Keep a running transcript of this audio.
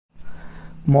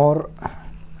মোৰ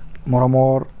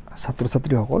মৰমৰ ছাত্ৰ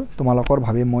ছাত্ৰীসকল তোমালোকৰ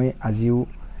ভাবে মই আজিও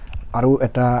আৰু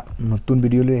এটা নতুন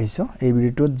ভিডিঅ' লৈ আহিছোঁ এই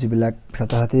ভিডিঅ'টোত যিবিলাক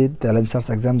ছাত্ৰ ছাত্ৰী টেলেণ্ট সাৰ্চ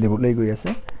এক্সাম দিবলৈ গৈ আছে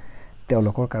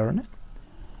তেওঁলোকৰ কাৰণে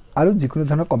আৰু যিকোনো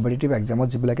ধৰণৰ কম্পিটিটিভ এক্সামত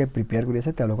যিবিলাকে প্ৰিপেয়াৰ কৰি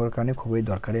আছে তেওঁলোকৰ কাৰণে খুবেই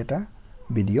দৰকাৰী এটা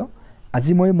ভিডিঅ'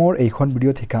 আজি মই মোৰ এইখন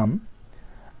ভিডিঅ'ত শিকাম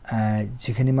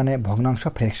যিখিনি মানে ভগ্নাংশ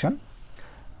ফ্ৰেকশ্যন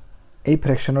এই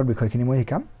ফ্ৰেকশ্যনৰ বিষয়খিনি মই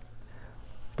শিকাম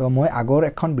তো মই আগৰ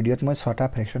এখন ভিডিঅ'ত মই 6টা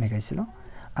ফ্ৰেকশ্যন শিকাইছিলোঁ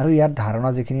আৰু ইয়াৰ ধাৰণা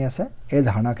যিখিনি আছে এই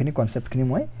ধাৰণাখিনি কনসেপ্টখিনি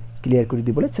মই ক্লিয়াৰ কৰি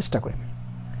দিবলৈ চেষ্টা কৰিম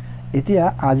এতিয়া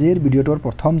আজিৰ ভিডিঅ'টোৰ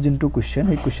প্ৰথম যোনটো কোৱেশ্চন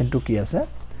এই কোৱেশ্চনটো কি আছে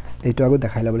এইটো আগত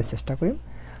দেখাই ল'বলৈ চেষ্টা কৰিম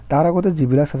তাৰ আগতে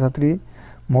যিবিলাক ছাত্ৰী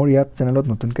মোৰ ইয়াত চেনেলত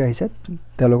নতুনকৈ আহিছে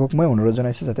তেওঁলোকক মই অনুৰোধ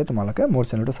জনাইছোঁ যাতে তোমালোকে মোৰ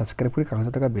চেনেলটো ছাবস্ক্ৰাইব কৰি কাষত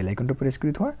থকা বেল আইকনটো প্ৰেছ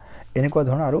কৰি থোৱা এনেকুৱা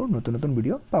ধৰণৰ আৰু নতুন নতুন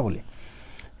ভিডিঅ' পাবলৈ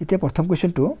এতিয়া প্ৰথম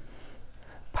কোৱেশ্চনটো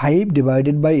 5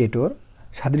 ডিভাইডেড বাই 8 ৰ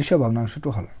সাদৃশ্য ভগ্নাংশটো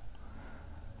হল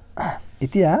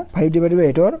এতিয়া 5 ডিভাইডেড বাই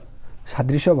 8 ৰ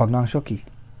সাদৃশ্য ভগ্নাংশ কি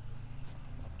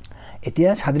এতিয়া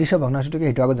সাদৃশ্য ভগ্নাংশটো কি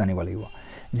হেতু আগত জানিব লাগিব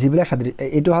যিবিলাক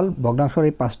এইটো হল ভগ্নাংশৰ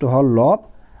এই পাঁচটো হল লব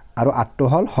আৰু আঠটো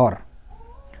হল হৰ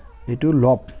এইটো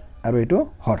লব আৰু এইটো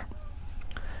হৰ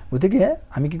গতিকে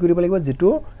আমি কি কৰিব লাগিব যেটো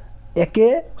একে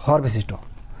হৰ বিশিষ্ট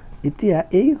এতিয়া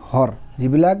এই হৰ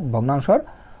যিবিলাক ভগ্নাংশৰ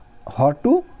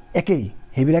হৰটো একেই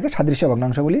হেবিলাকে সাদৃশ্য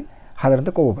ভগ্নাংশ বুলি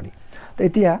সাধাৰণতে ক'ব পাৰি তো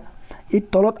এতিয়া এই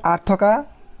তলত 8 থকা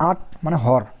 8 মানে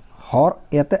হৰ হৰ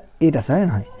ইয়াতে 8 আছে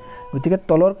নহয় গতিকে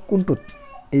তলৰ কোনটোত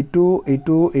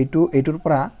এইটোৰ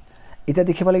পৰা এটা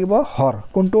দেখিব লাগিব হৰ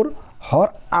কোনটোৰ হৰ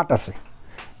 8 আছে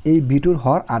এই বিটোৰ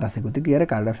হৰ 8 আছে গতিকে ইয়াৰ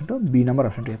কাৰেক্ট অপচনটো বি নম্বৰ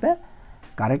অপচনটো ইয়াতে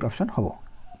কাৰেক্ট অপচন হ'ব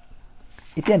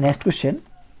এতিয়া নেক্সট কোৱেশ্চন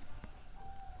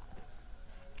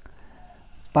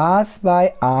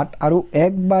 5/8 আৰু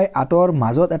 1/8 ৰ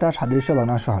মাজত এটা সাদৃশ্য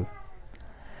ভগ্নাংশ হল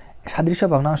সাদৃশ্য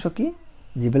ভগ্নাংশ কি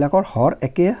যিবিলাকৰ হৰ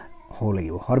একে হ'ব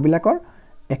লাগিব হৰবিলাকৰ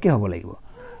একে হ'ব লাগিব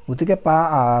গতিকে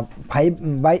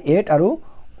 5/8 আৰু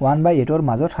 1/8 ৰ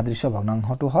মাজত সাদৃশ্য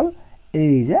ভগ্নাংশটো হল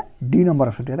এই যে ডি নম্বৰ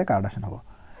অপচনটো ইয়াতে কাৰেক্ট অপচন হ'ব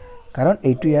কাৰণ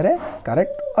এইটো ইয়াৰে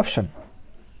কাৰেক্ট অপচন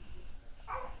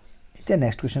এতিয়া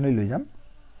নেক্সট কোৱেশ্চনলৈ লৈ যাম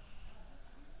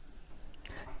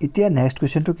এতিয়া নেক্সট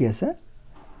কোৱেশ্চনটো কি আছে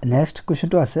নেক্সট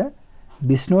কোৱেশ্চনটো আছে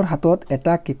বিষ্ণুৰ হাতত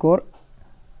এটা কেকৰ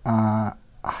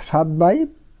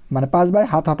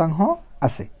 5/7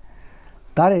 আছে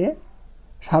তাৰে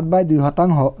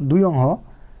 7/2 অংশ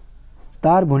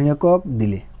তাৰ ভনিয়েকক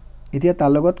দিলে এতিয়া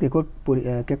তাৰ লগত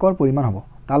কেকৰ পৰিমাণ হ'ব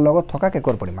তাৰ লগত থকা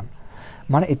কেকৰ পৰিমাণ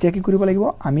মানে এতিয়া কি কৰিব লাগিব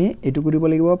আমি এটো কৰিব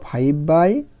লাগিব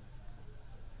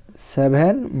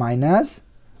 5/7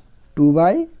 -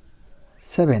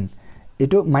 2/7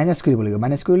 এটো মাইনাস কৰিব লাগিব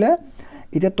মাইনাস কৰিলে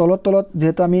এতিয়া তলত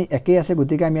যেহেতু আমি একে আছে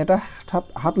গতিকে আমি এটা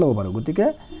হাত লব পাৰো গতিকে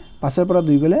 5 পৰা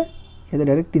 2 গলে এটা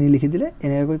ডাইৰেক্ট 3 লিখি দিলে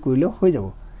এনেকৈ কৰিলে হৈ যাব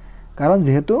কাৰণ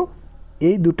যেহেতু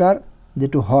এই দুটাৰ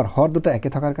যেটো হৰ দুটা একে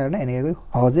থকাৰ কাৰণে এনেকৈ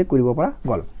সহজে কৰিব পৰা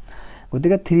গল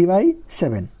গতিকে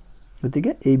 3/7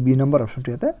 গতিকে এই বি নম্বৰ অপচনটো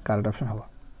ইয়াতে কাৰেক্ট অপচন হ'ব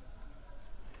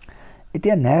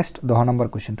এতিয়া নেক্সট 10 নম্বৰ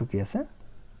কোৱেশ্চনটো কি আছে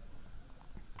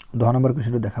 10 নম্বৰ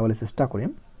কোৱেশ্চনটো দেখাবলৈ চেষ্টা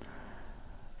কৰিম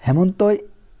হেমন্তই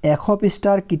 100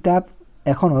 পৃষ্ঠাৰ কিতাপ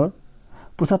এখনৰ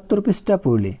 75 পৃষ্ঠা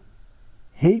পঢ়িলে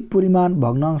সেই পৰিমাণ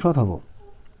ভগ্নাংশত হ'ব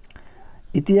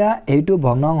এতিয়া এইটো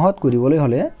ভগ্নাংশত কৰিবলৈ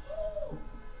হলে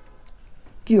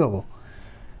কি হ'ব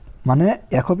মানে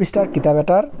 100 পৃষ্ঠাৰ কিতাপ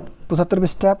এটাৰ 75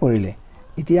 পৃষ্ঠা পঢ়িলে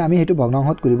এতিয়া আমি হেতু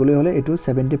ভগ্নাংশত কৰিবলৈ হলে এটো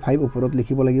 75 ওপৰত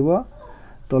লিখিব লাগিব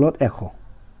তলত 100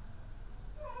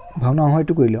 ভগ্নাংশ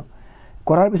এটো কৰিলো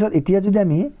কৰাৰ পিছত এতিয়া যদি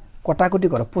আমি কটাকটি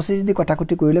কৰো 25 যদি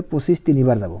কটাকটি কৰিলে 25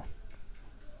 তিনিবাৰ যাব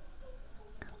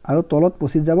আৰু তলত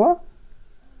 25 যাব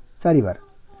চাৰিবাৰ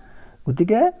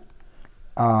গতিকে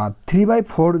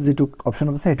 3/4 যেটো অপচন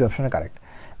আছে হেতু অপচন কাৰেক্ট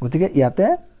গতিকে ইয়াতে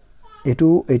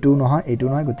এটো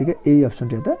নহয় গতিকে এই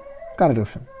অপচনটো ইয়াতে কাৰেক্ট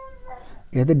অপচন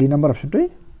ইয়াতে ডি নম্বৰ অপচনটো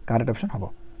কাৰেক্ট অপচন হ'ব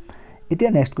এতিয়া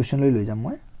নেক্সট কোৱেশ্চন লৈ যাম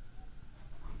মই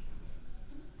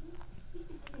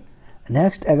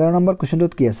নেক্সট 11 নম্বৰ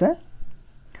কোৱেশ্চনটোত কি আছে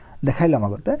দেখাই লম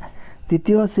আগতে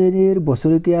তৃতীয় শ্ৰেণীৰ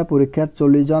বছৰীয়া পৰীক্ষাত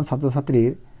 40 জন ছাত্ৰ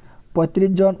ছাত্ৰীৰ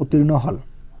 35 জন উত্তীৰ্ণ হল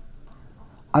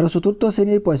আৰু চতুৰ্থ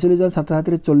শ্ৰেণীৰ 45 জন ছাত্ৰ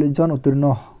ছাত্ৰীৰ 40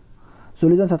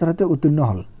 জন ছাত্ৰ ছাত্ৰী উত্তীৰ্ণ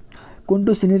হল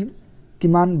কোনটো শ্ৰেণীৰ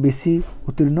কিমান বেছি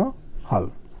উত্তীৰ্ণ হল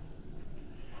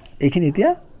এইখিনি এতিয়া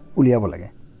উলিয়াব লাগে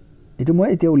এটো মই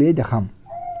এতিয়া উলিয়াই দেখাম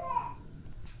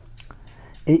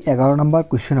এই 11 নম্বৰ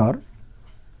কোৱেশ্চনৰ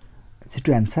যেটো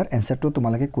এনসাৰটো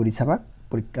তোমালোকে কৰি চাবা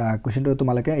কোৱেশ্চনটো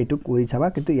তোমালোকে এইটো কৰি চাবা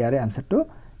কিন্তু ইয়াৰে এনসাৰটো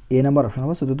এ নম্বৰ অপচন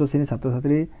হ'ব চতুৰ্থ শ্ৰেণীৰ ছাত্ৰ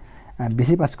ছাত্ৰী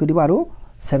বেছি পাছ কৰিব আৰু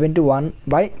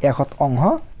 71/1 অংশ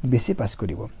বেছি পাছ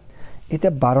কৰিব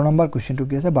এতিয়া 12 নম্বৰ কোৱেশ্চনটো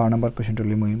কি আছে 12 নম্বৰ কোৱেশ্চনটো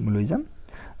লৈ যাম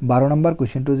 12 নম্বৰ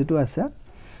কোৱেশ্চনটো যেটো আছে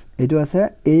এইটো আছে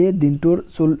এই দিনটোৰ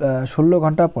 16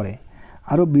 ঘণ্টা পৰে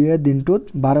আৰু বিয়ে দিনটোত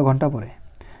 12 ঘণ্টা পঢ়ে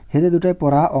সিহঁতে দুটাই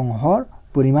পঢ়া অংশৰ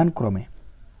পৰিমাণ ক্ৰমে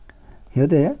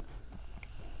সিহঁতে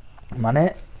মানে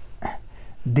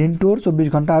দিনটোৰ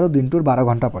 24 ঘণ্টা আৰু দিনটোৰ 12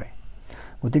 ঘণ্টা পঢ়ে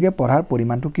গতিকে পঢ়াৰ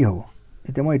পৰিমাণটো কি হ'ব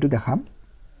এতিয়া মই এইটো দেখাম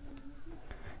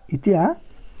এতিয়া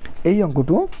এই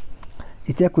অংকটো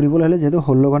এতিয়া কৰিবলৈ হলে যেহেতু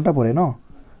 16 ঘণ্টা পঢ়ে ন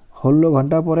 16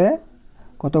 ঘণ্টা পঢ়ে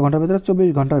কত ঘণ্টাৰ ভিতৰত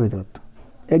 24 ঘণ্টাৰ ভিতৰত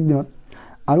এক দিনত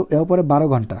আৰু এও পঢ়ে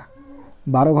 12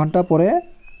 ঘণ্টা পঢ়ে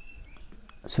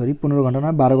সৰি 15 ঘণ্টা না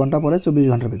 12 ঘণ্টা পঢ়ে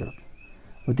 24 ঘণ্টাৰ ভিতৰত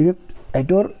গতিকে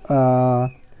এইটোৰ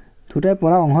দুটাই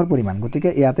পঢ়া অংশৰ পৰিমাণ গতিকে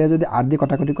ইয়াতে যদি 8 দি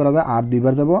কটাকটি কৰা যায় 8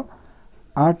 দুইবাৰ যাব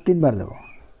 8 তিনবাৰ যাব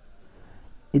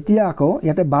এতিয়া আকৌ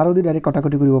ইয়াতে 12 দি ডাইৰেক্ট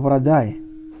কটাকটি কৰিব পৰা যায়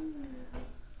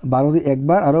 12 দি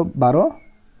একবাৰ আৰু 12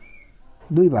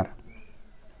 দুইবাৰ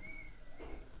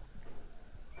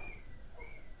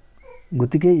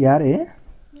গতিকে ইয়াৰে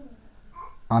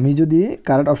আমি যদি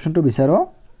কাৰেক্ট অপশনটো বিচাৰো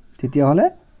তেতিয়া হলে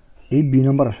এই বি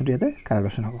নম্বৰ অপশনটো ইয়াতে কাৰেক্ট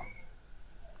অপশন হ'ব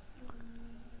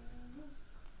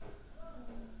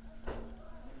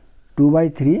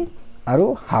 2/3 আৰু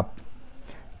হাফ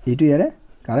এইটো ইয়াৰে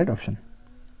কাৰেক্ট অপশন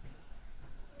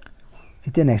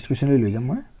এতিয়া নেক্সট কোৱেশ্চন লৈ যাম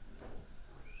মই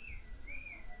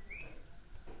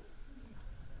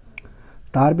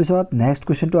তাৰ পিছত নেক্সট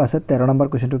কোৱেশ্চনটো আছে 13 নম্বৰ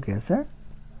কোৱেশ্চনটো কি আছে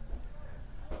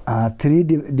 3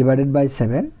 divided by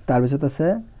 7 তাৰ পিছত আছে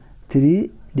 3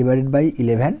 divided by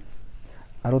 11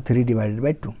 আৰু 3 divided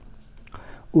by 2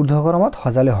 ঊৰ্ধ্বক্ৰমত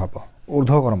সজালে হ'ব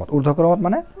ঊৰ্ধ্বক্ৰমত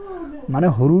মানে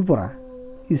হৰুৰ পৰা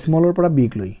স্মলৰ পৰা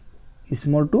বিগ লৈ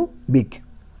স্মল টু বিগ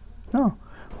ন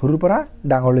হৰুৰ পৰা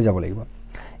ডাঙৰলৈ যাব লাগিব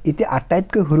এতিয়া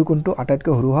আটাইতকৈ হৰু কোনটো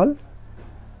আটাইতকৈ হৰু হল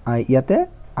ইয়াতে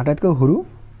আটাইতকৈ হৰু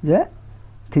যে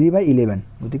 3/11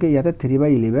 গতিকে ইয়াতে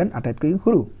 3/11 আটাইতকৈ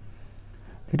হৰু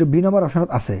এটো বি নম্বৰ অপশনত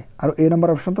আছে আৰু এ নম্বৰ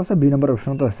অপশনত আছে বি নম্বৰ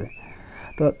অপশনত আছে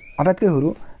তো আটাইতকৈ হৰু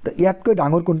তো ইয়াতকৈ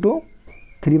ডাঙৰ কোনটো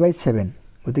 3/7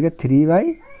 গতিকে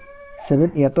 3/7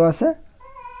 ইয়াতো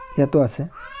আছে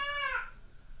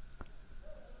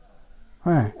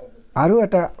হ্যাঁ আৰু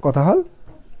এটা কথা হল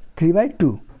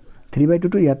 3/2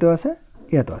 তো ইয়াতো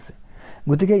আছে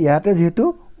গতিকে ইয়াতে যেহেতু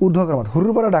ঊৰ্ধ্বক্ৰমত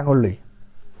হৰুৰ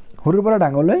পৰা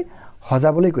ডাঙৰলৈ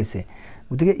হজাবলৈ কৈছে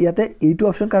গতিকে ইয়াতে এইটো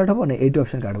অপশন কারেক্ট হ'ব নে এইটো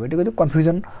অপশন কারেক্ট হ'ব এটা কিন্তু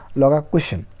কনফিউজন লগা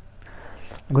কোৱেশ্চন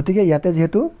গতিকে ইয়াতে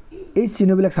যেহেতু এই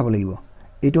চিহ্নবিলাক চাব লাগিব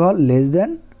এইটো হল লেস দেন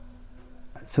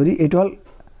সরি এইটো হল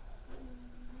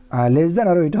লেস দেন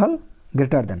আৰু এইটো হল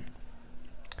গ্ৰেটাৰ দেন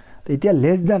তো এতিয়া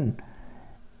less than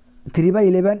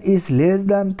 3/11 is less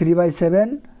than 3/7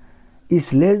 is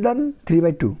less than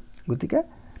 3/2 গতিকে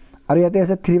আৰু ইয়াতে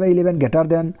আছে 3/11 greater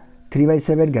than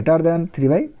 3/7 greater than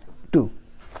 3/2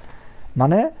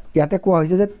 মানে ইয়াতে কোৱা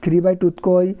হৈছে যে 3/2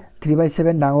 তকৈ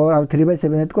 3/7 ডাঙৰ আৰু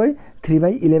 3/7 তকৈ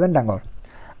 3/11 ডাঙৰ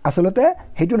আসলতে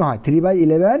হেতু নহয়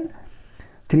 3/11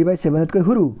 3/7 তকৈ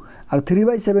সৰু আৰু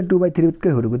 3/7 2/3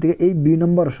 তকৈ সৰু গতিকে এই বি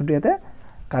নম্বৰ অপশনটো ইয়াতে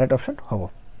কারেক্ট অপশন হ'ব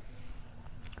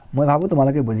মই ভাবো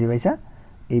তোমালোকে বুজি পাইছা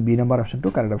এই বি নম্বৰ অপশনটো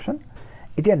কাৰেক্ট অপশন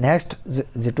এতিয়া নেক্সট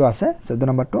যেটো আছে 14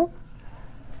 নম্বৰটো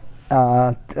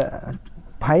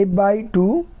 5/2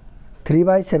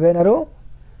 3/7 আৰু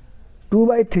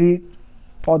 2/3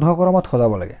 অধক্ৰমত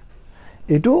সজাব লাগে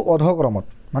এটো অধক্ৰমত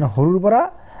মানে হৰুৰ পৰা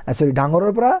সৰি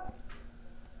ডাঙৰৰ পৰা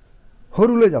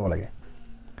হৰুলৈ যাব লাগে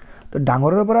তো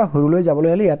ডাঙৰৰ পৰা হৰুলৈ যাবলৈ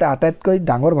হলে ইয়াতে আটাইতকৈ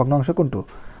ডাঙৰ ভগ্নাংশ কোনটো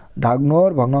ডাঙৰ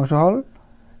ভগ্নাংশ হল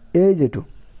এই যেটো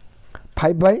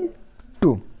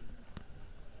 5/2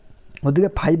 গতিকে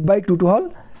 5/2 টো হল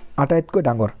আটাইতকৈ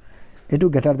ডাঙৰ এটো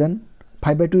greater than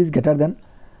 5/2 is greater than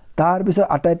তাৰ পিছত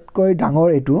আটাইতকৈ ডাঙৰ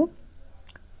এটো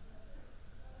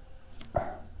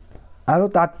আৰু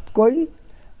তাতকৈ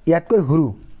ইয়াতকৈ হৰু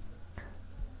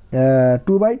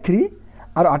 2/3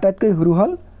 আৰু আটাইতকৈ হৰু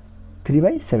হল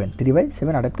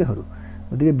 3/7 আটাইতকৈ হৰু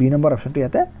গতিকে বি নম্বৰ অপশনটো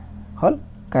ইয়াতে হল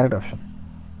কাৰেক্ট অপশন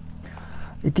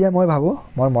এতিয়া মই ভাবো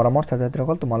মোৰ মৰমৰ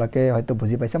ছাত্ৰছাত্ৰীসকল তোমালোকে হয়তো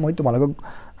বুজি পাইছা মই তোমালোকক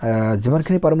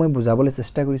যিমানখিনি পাৰো মই বুজাবলৈ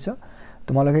চেষ্টা কৰিছো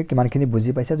তোমালোকে কিমানখিনি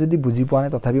বুজি পাইছা যদি বুজি পোৱা নাই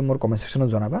তথাপি মোৰ কমেন্ট সেকশনত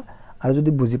জনাবা আৰু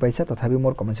যদি বুজি পাইছা তথাপি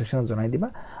মোৰ কমেন্ট সেকশনত জনাই দিবা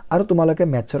আৰু তোমালোকে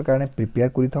ম্যাথছৰ কাৰণে প্ৰিপেয়াৰ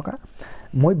কৰি থকা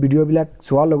মই ভিডিওবিলাক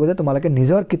চোৱাৰ লগতে তোমালোকে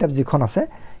নিজৰ কিতাপ যিখন আছে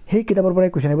সেই কিতাপৰ পৰাই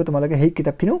কোৱেশ্চন আহিব তোমালোকে সেই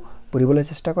কিতাপখিনিও পঢ়িবলৈ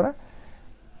চেষ্টা কৰা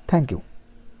থ্যাংক ইউ